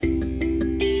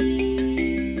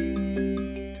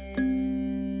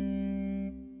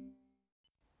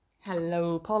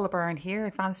Hello, Paula Byrne here,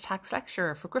 Advanced Tax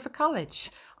Lecturer for Griffith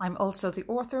College. I'm also the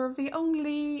author of the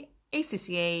only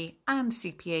ACCA and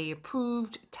CPA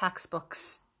approved tax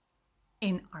books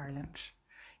in Ireland.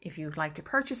 If you'd like to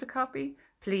purchase a copy,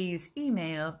 please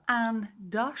email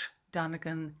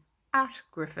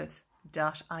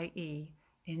anne.donegan@griffith.ie.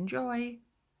 Enjoy!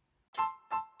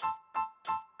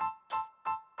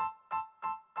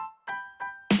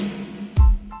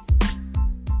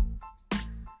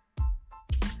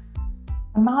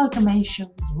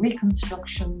 Amalgamations,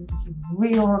 reconstructions,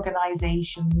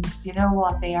 reorganisations, you know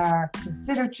what they are,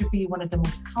 considered to be one of the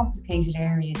most complicated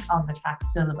areas on the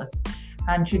tax syllabus.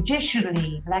 And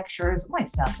traditionally, lecturers,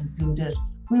 myself included,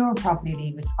 we will probably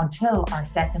leave it until our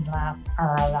second last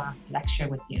or our last lecture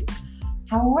with you.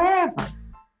 However,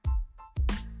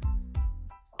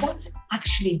 what's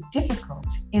actually difficult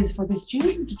is for the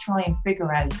student to try and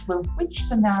figure out, well, which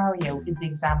scenario is the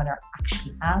examiner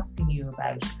actually asking you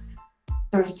about?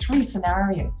 There's three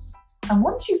scenarios. And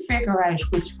once you figure out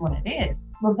which one it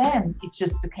is, well, then it's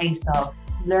just a case of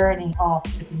learning off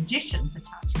the conditions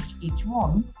attaching to each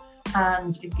one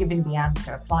and giving the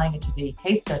answer, applying it to the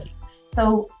case study.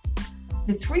 So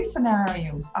the three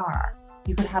scenarios are,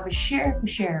 you could have a share for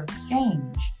share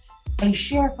exchange, a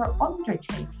share for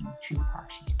undertaking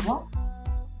two-party swap,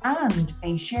 and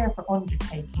a share for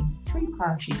undertaking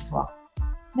three-party swap.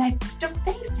 Now, don't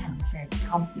they sound very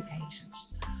complicated?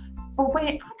 But when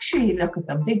you actually look at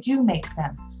them, they do make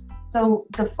sense. So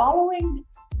the following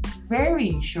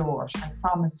very short, I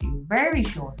promise you, very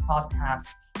short podcast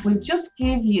will just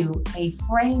give you a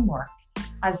framework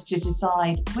as to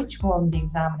decide which one the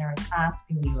examiner is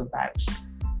asking you about.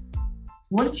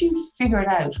 Once you've figured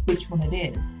out which one it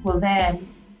is, well then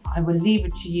I will leave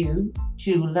it to you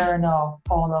to learn off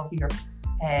all of your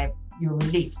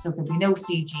reliefs. So there'll be no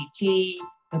CGT,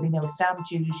 there'll be no stamp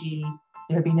duty,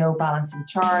 there'll be no balancing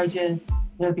charges,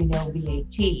 there'll be no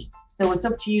VAT. So it's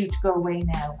up to you to go away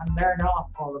now and learn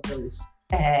off all of those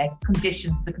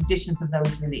conditions, the conditions of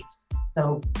those reliefs.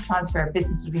 So transfer of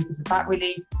business relief is a VAT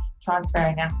relief,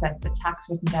 transferring assets at tax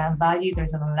written down value,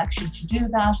 there's an election to do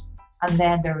that. And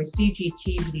then there are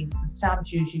CGT reliefs and stamp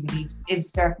duty reliefs if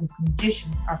certain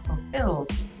conditions are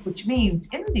fulfilled, which means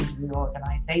in these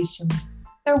reorganisations,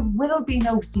 there will be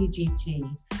no CGT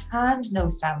and no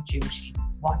stamp duty.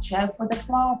 Watch out for the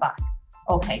clawback.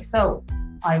 Okay, so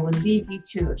I will leave you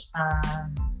to it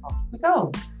and off we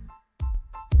go.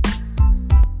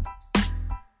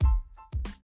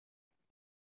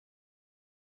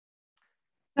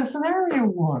 So scenario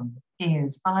one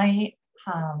is I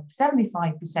have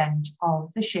 75%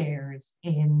 of the shares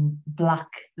in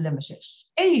Black Limited,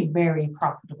 a very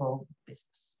profitable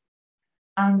business.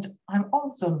 And I'm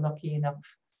also lucky enough,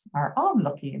 or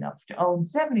unlucky enough, to own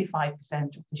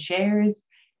 75% of the shares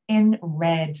in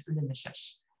Red Limited.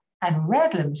 And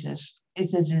Red Limited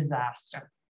is a disaster,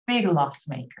 big loss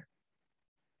maker.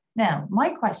 Now, my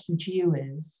question to you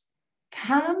is,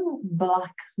 can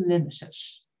Black Limited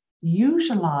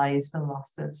utilise the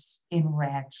losses in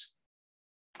Red?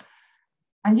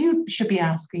 And you should be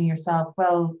asking yourself,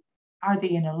 well, are they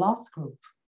in a loss group?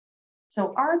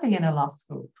 So are they in a loss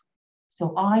group?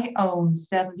 So I own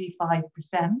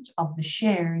 75% of the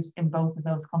shares in both of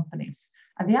those companies.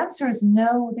 And the answer is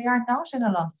no, they are not in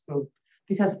a loss group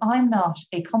because I'm not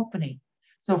a company.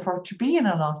 So for it to be in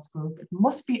a loss group, it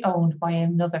must be owned by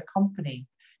another company.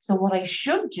 So what I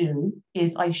should do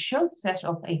is I should set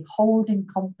up a holding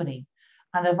company.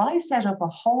 And if I set up a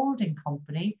holding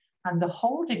company, and the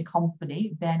holding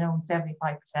company then owns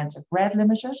 75% of Red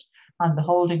Limited, and the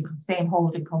same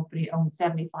holding company owns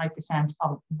 75%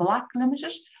 of Black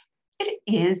Limited, it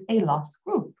is a loss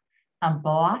group. And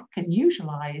Black can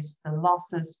utilise the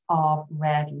losses of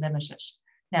Red Limited.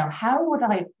 Now, how would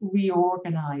I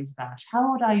reorganise that?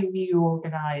 How would I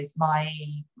reorganise my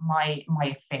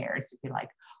affairs, if you like?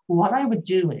 What I would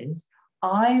do is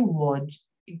I would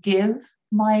give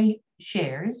my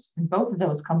shares in both of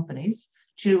those companies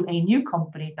to a new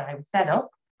company that I would set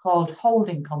up called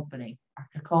holding company. I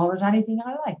could call it anything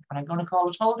I like, but I'm going to call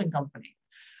it holding company.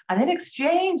 And in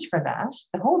exchange for that,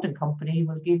 the holding company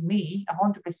will give me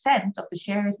 100% of the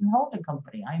shares in holding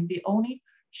company. I'm the only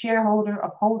shareholder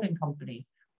of holding company.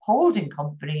 Holding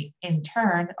company in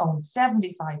turn owns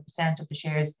 75% of the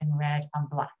shares in Red and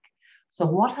Black. So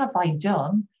what have I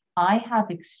done? I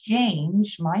have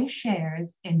exchanged my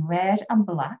shares in Red and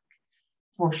Black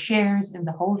for shares in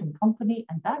the holding company,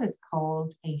 and that is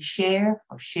called a share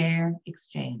for share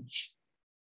exchange.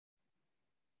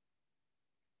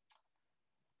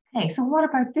 Okay, so what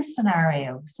about this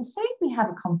scenario? So say we have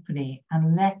a company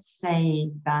and let's say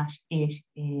that it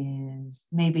is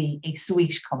maybe a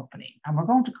sweet company and we're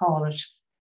going to call it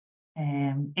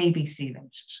ABC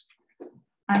Limited.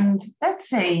 And let's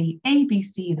say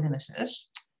ABC Limited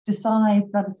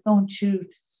decides that it's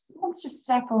wants to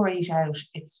separate out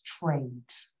its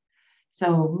trade.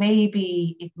 So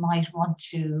maybe it might want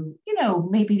to,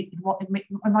 maybe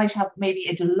it might have maybe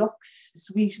a deluxe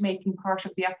sweet making part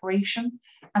of the operation,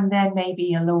 and then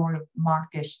maybe a lower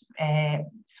market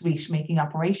sweet making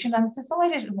operation, and it's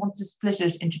decided it wants to split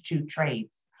it into two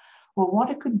trades. Well, what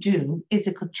it could do is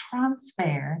it could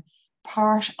transfer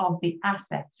part of the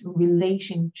assets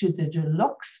relating to the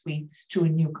deluxe sweets to a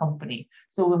new company.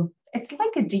 So it's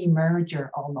like a demerger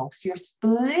almost. You're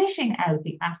splitting out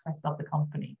the assets of the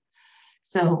company.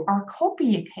 So, or could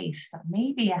be a case that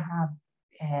maybe I have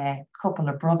a couple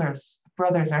of brothers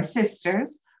or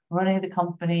sisters running the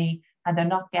company, and they're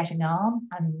not getting on,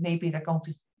 and maybe they're going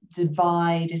to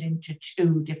divide it into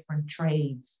two different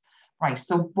trades, right?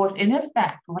 So, but in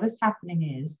effect, what is happening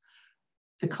is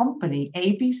the company,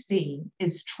 ABC,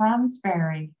 is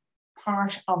transferring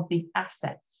part of the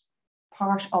assets,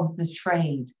 part of the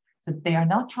trade. So they are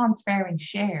not transferring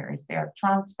shares, they are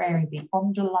transferring the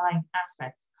underlying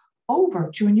assets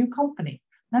over to a new company.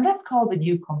 Now let's call the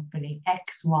new company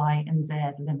X, Y, and Z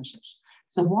Limited.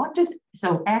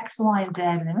 So X, Y, and Z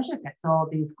Limited gets all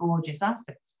these gorgeous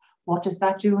assets. What does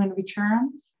that do in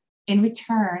return? In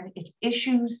return, it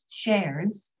issues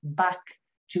shares back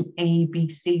to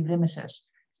ABC Limited.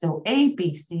 So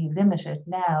ABC Limited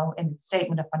now, in its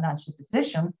statement of financial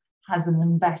position, has an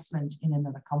investment in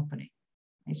another company,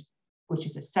 right? Which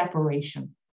is a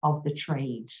separation of the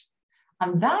trade.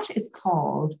 And that is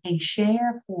called a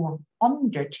share for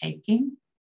undertaking,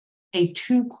 a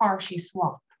two-party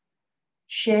swap.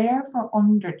 Share for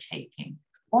undertaking.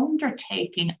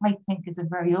 Undertaking, I think, is a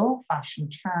very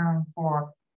old-fashioned term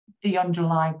for the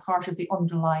underlying part of the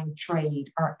underlying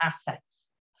trade or assets.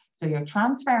 So you're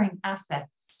transferring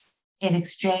assets in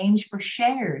exchange for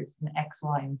shares in X,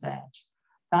 Y, and Z.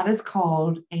 That is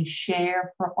called a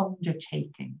share for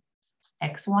undertaking.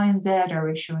 X, Y, and Z are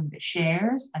issuing the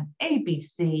shares, and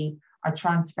ABC are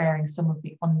transferring some of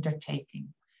the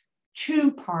undertaking.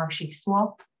 Two-party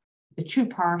swap. The two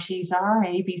parties are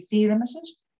ABC Limited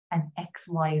and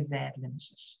XYZ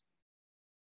Limited.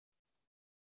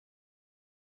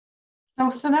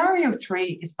 So scenario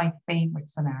 3 is my favorite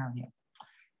scenario.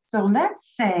 So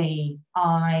let's say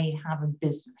I have a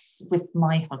business with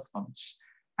my husband,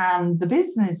 and the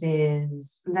business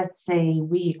is, let's say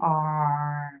we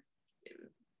are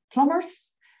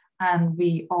plumbers, and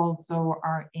we also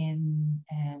are in,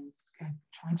 I'm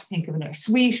trying to think of a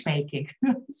sweet making,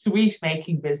 sweet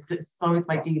making business. So is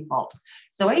my default.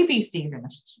 So ABC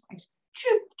Limited, right?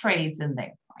 Two trades in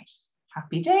there, right?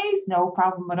 Happy days, no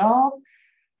problem at all.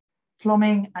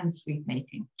 Plumbing and sweet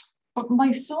making. But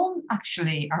my son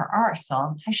actually, or our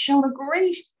son, has shown a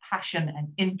great passion and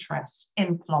interest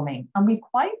in plumbing, and we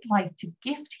quite like to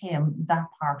gift him that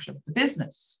part of the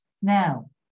business. Now,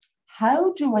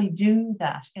 how do I do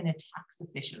that in a tax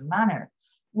efficient manner?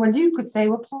 Well, you could say,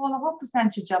 well, Paula, what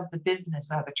percentage of the business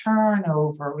or the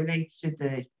turnover relates to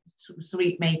the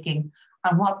sweet making,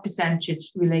 and what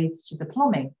percentage relates to the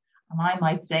plumbing? And I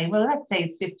might say, well, let's say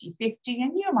it's 50-50,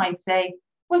 and you might say,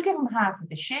 well, give him half of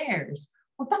the shares.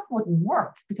 Well, that wouldn't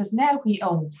work, because now he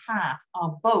owns half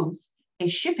of both a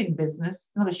shipping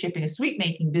business, not a shipping, a sweet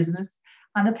making business,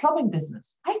 and a plumbing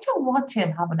business. I don't want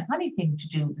him having anything to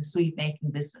do with the sweet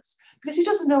making business, because he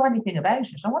doesn't know anything about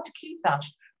it. I want to keep that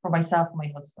for myself and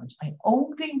my husband. I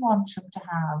only want him to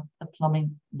have the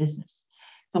plumbing business.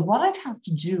 So what I'd have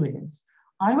to do is,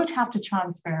 I would have to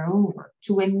transfer over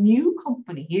to a new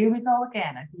company. Here we go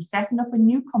again. I'd be setting up a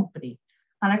new company,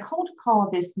 and I could call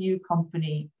this new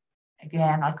company,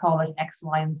 again, I'll call it X,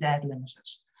 Y, and Z Limited.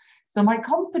 So my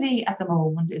company at the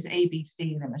moment is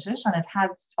ABC Limited, and it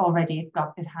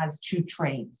has two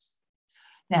trades.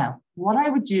 Now, what I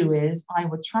would do is I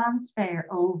would transfer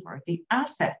over the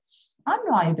assets and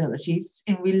liabilities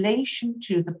in relation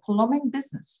to the plumbing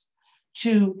business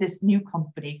to this new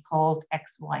company called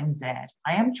X, Y, and Z.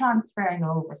 I am transferring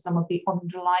over some of the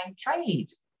underlying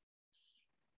trade.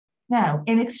 Now,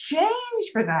 in exchange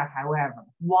for that, however,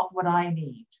 what would I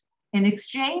need? In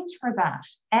exchange for that,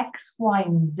 X, Y,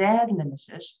 and Z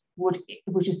Limited,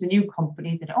 which is the new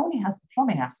company that only has the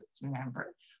plumbing assets,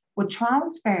 remember, would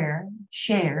transfer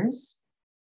shares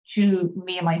to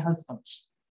me and my husband.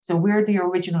 So we're the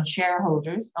original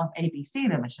shareholders of ABC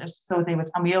Limited. So they would,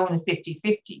 and we own it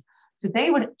 50-50. So they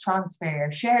would transfer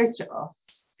shares to us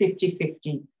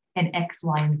 50-50 in X,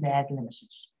 Y, and Z Limited.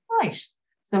 Right.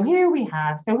 So here we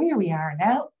are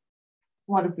now.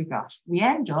 What have we got? We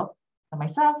end up, and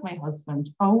myself and my husband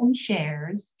own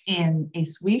shares in a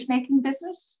sweet making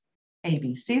business,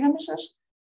 ABC Limited,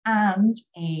 and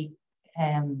the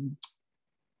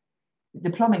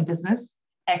plumbing business,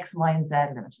 X, Y, and Z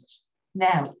Limited.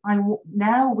 Now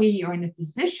we are in a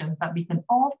position that we can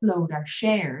offload our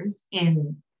shares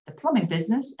in the plumbing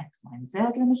business, X, Y, and Z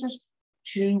Limited,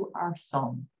 to our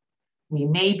son. We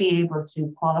may be able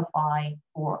to qualify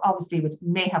for, obviously, we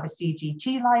may have a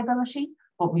CGT liability,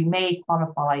 but we may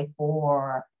qualify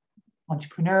for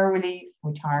entrepreneur relief,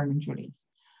 retirement relief.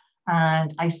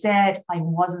 And I said I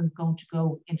wasn't going to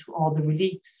go into all the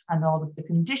reliefs and all of the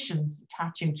conditions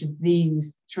attaching to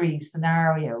these three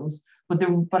scenarios,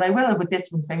 but I will with this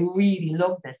one, because I really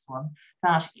love this one,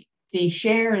 that the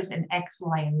shares in X,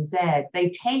 Y, and Z, they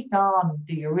take on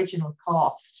the original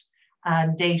cost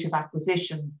and date of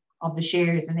acquisition of the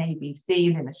shares in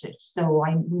ABC Limited. So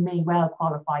we may well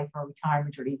qualify for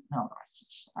retirement relief and all the rest of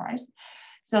it. All right.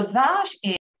 So that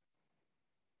is,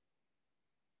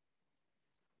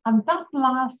 and that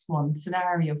last one,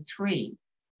 scenario 3,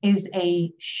 is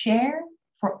a share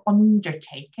for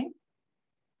undertaking,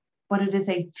 but it is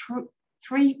a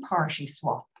three-party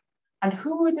swap. And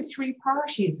who are the three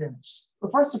parties in it?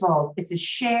 Well, first of all, it's a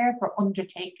share for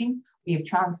undertaking. We have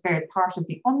transferred part of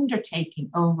the undertaking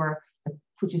over,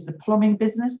 which is the plumbing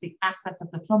business, the assets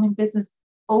of the plumbing business,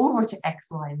 over to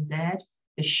X, Y, and Z.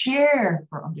 The share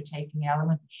for undertaking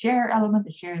element, the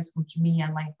shares come to me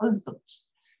and my husband.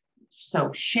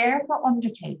 So share for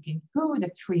undertaking, who are the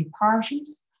three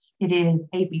parties? It is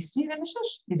ABC Limited,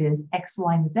 it is X,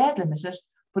 Y, and Z Limited,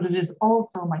 but it is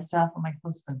also myself and my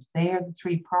husband. They are the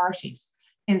three parties.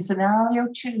 In scenario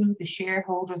 2, the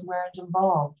shareholders weren't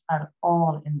involved at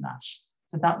all in that.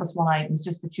 So that was why it was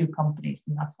just the two companies,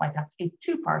 and that's why that's a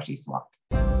two-party swap.